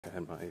I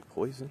had my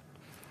poison.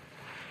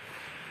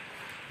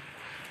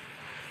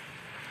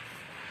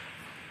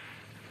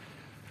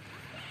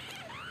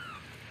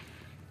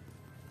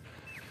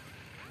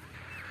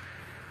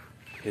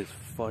 His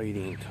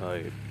fighting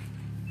type.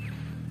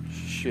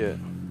 Shit.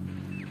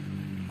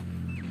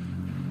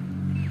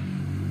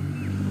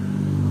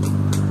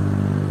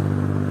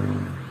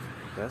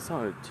 That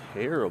sounded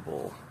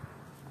terrible.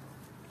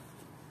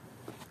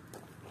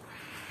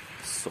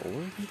 Solar?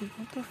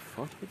 What the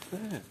fuck was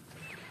that?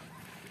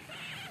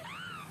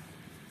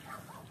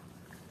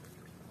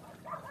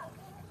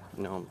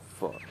 Now I'm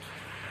fucked.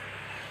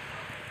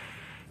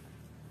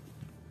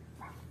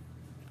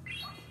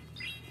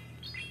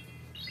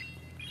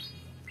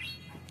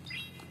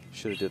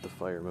 Should have did the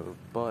fire move,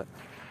 but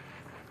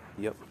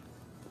yep.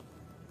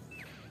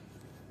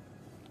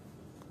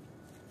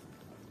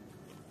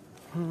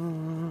 I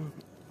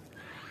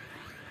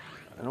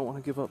don't want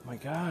to give up my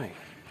guy.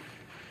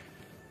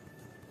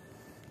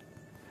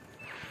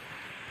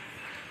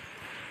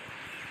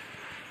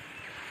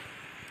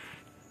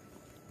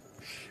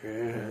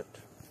 Shit.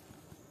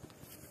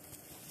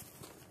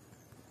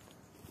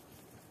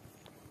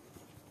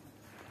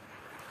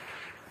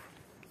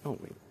 Oh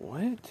wait,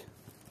 what?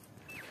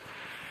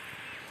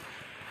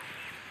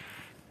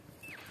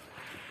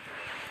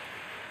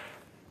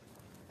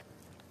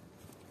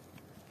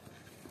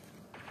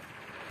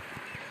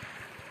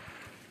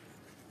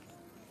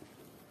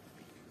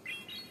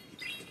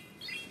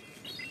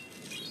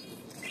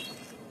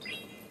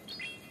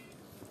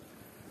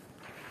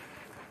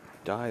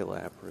 Die,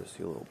 Lapras,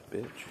 you little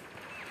bitch.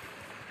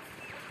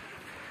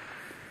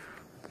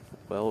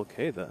 Well,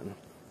 okay then.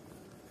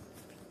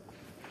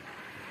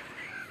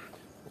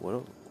 What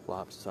a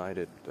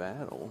lopsided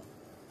battle.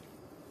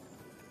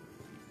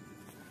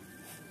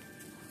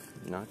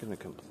 I'm not gonna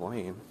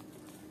complain.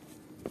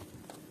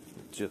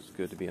 It's just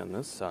good to be on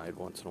this side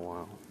once in a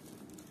while.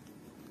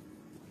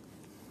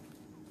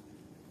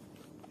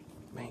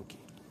 Mankey.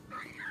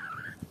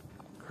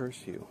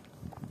 Curse you.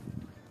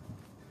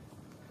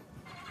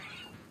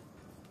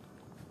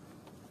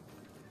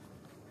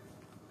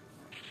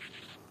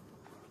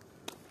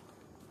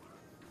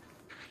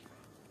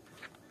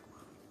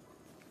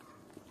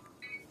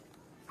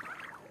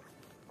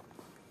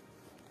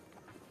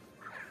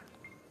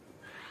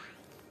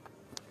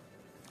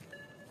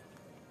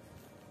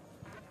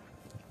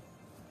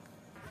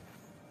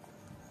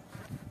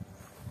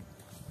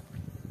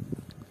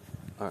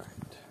 Alright.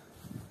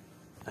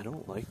 I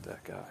don't like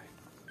that guy.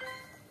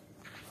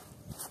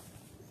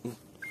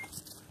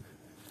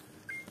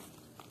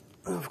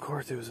 Of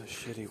course it was a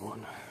shitty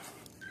one.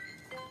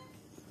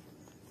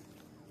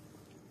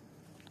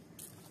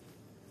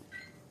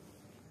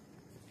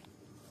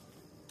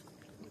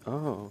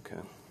 Oh, okay.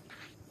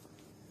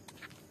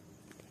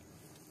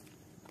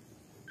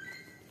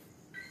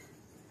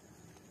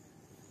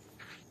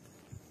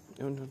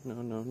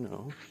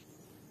 No.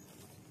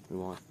 We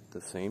want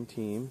the same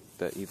team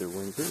that either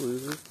wins or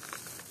loses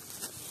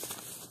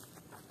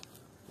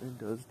and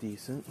does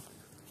decent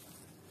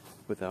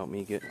without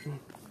me getting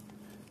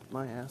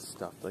my ass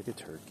stuffed like a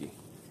turkey.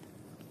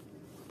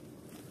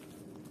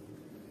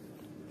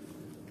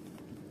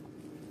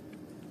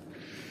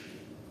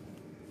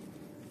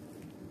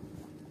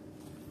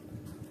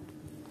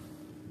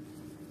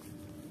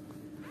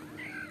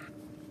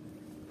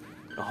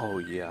 Oh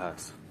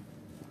yes.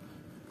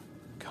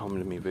 Come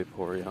to me,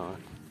 Vaporeon.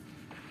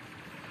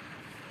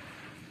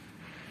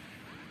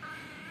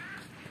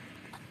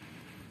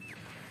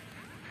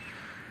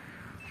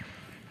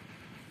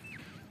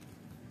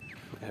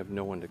 I have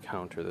no one to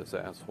counter this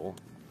asshole.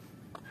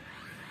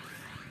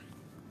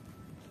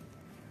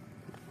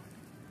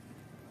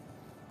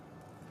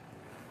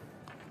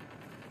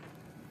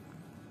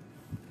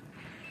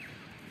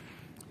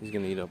 He's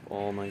gonna eat up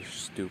all my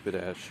stupid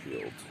ass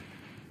shields.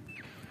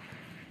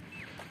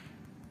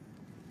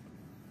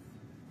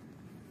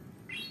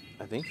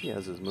 I think he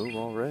has his move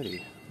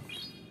already.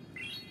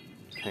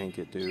 Tank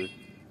it, dude.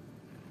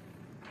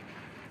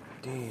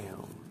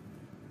 Damn.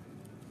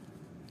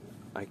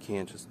 I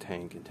can't just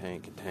tank and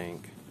tank and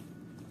tank.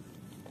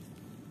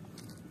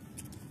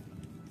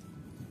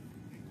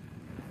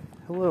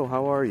 Hello,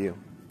 how are you?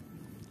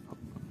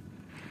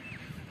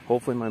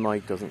 Hopefully my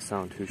mic doesn't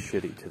sound too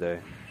shitty today.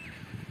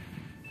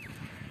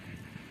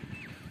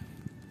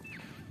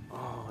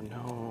 Oh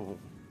no.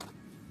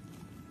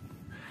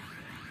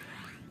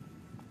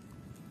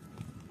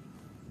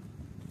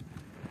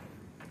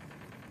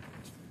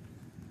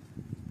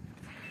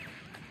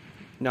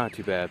 Not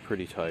too bad,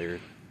 pretty tired.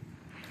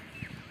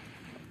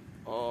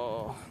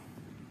 Oh.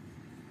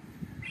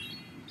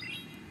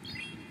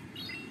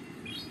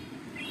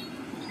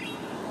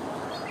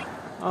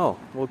 Oh,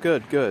 well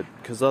good,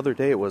 because the other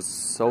day it was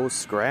so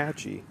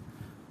scratchy.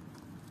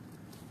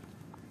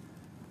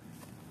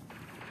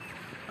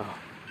 Oh.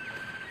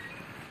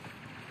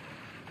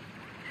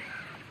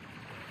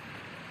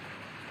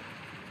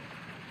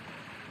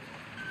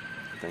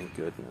 Thank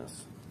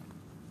goodness.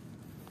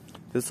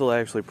 This will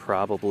actually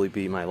probably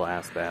be my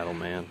last battle,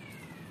 man.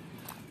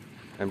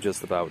 I'm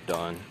just about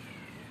done.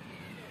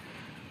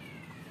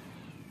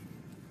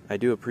 I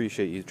do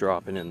appreciate you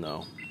dropping in,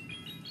 though.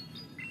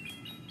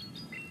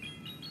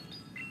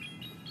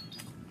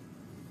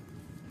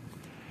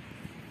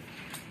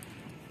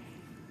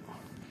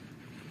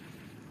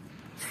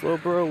 Slow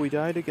bro, we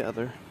die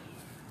together.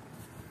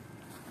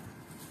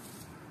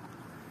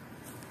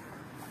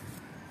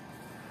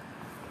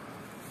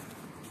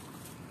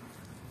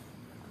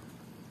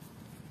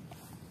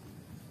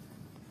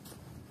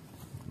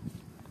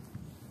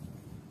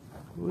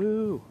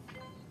 Woo!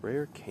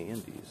 Rare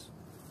candies.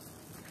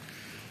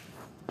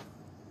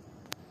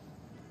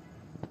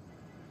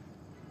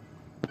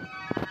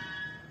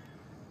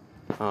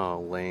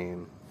 Oh,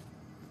 lame.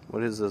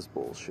 What is this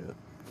bullshit?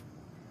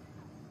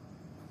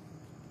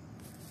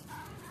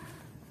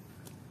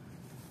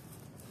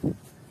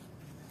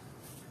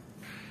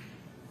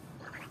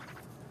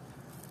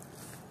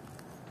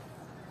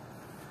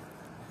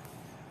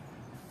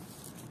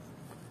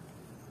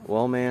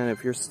 Well, man,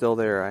 if you're still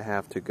there, I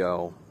have to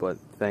go, but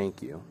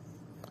thank you.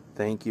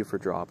 Thank you for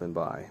dropping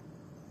by.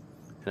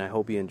 And I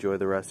hope you enjoy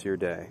the rest of your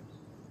day.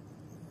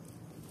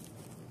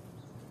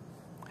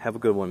 Have a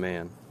good one,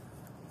 man.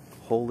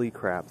 Holy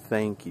crap,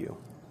 thank you.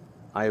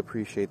 I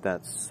appreciate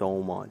that so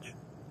much.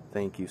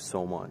 Thank you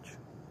so much.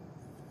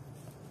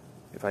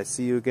 If I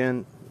see you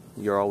again,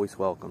 you're always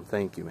welcome.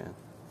 Thank you, man.